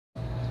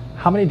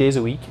how many days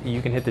a week you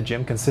can hit the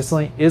gym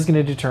consistently is going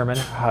to determine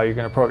how you're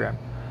going to program.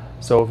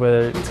 So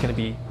whether it's going to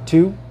be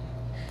 2,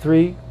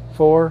 3,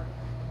 4,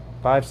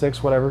 5,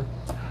 6, whatever.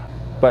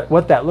 But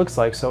what that looks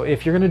like, so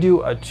if you're going to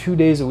do a 2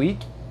 days a week,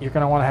 you're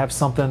going to want to have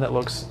something that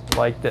looks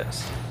like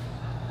this.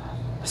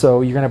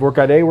 So you're going to have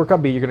workout A,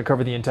 workout B. You're going to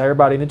cover the entire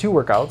body in the 2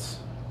 workouts,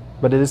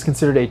 but it is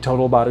considered a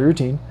total body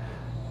routine.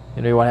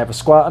 You know, you want to have a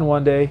squat on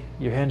one day,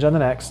 your hinge on the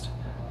next,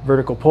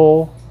 vertical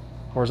pull,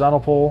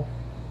 horizontal,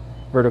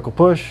 vertical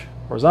push,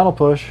 horizontal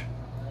push.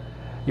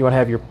 You want to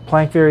have your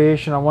plank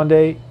variation on one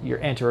day,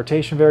 your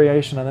anti-rotation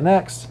variation on the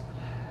next,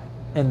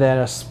 and then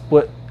a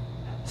split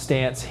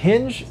stance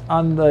hinge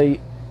on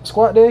the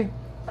squat day,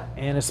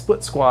 and a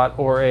split squat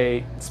or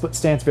a split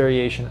stance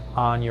variation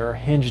on your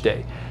hinge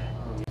day.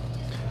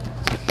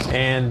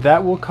 And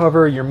that will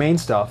cover your main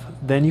stuff.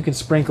 Then you can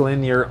sprinkle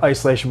in your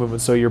isolation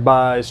movements. So your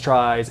bis,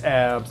 tris,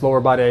 abs, lower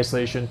body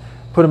isolation,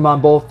 put them on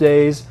both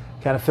days,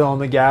 kind of fill in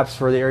the gaps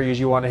for the areas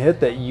you want to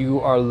hit that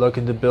you are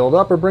looking to build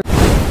up or bring.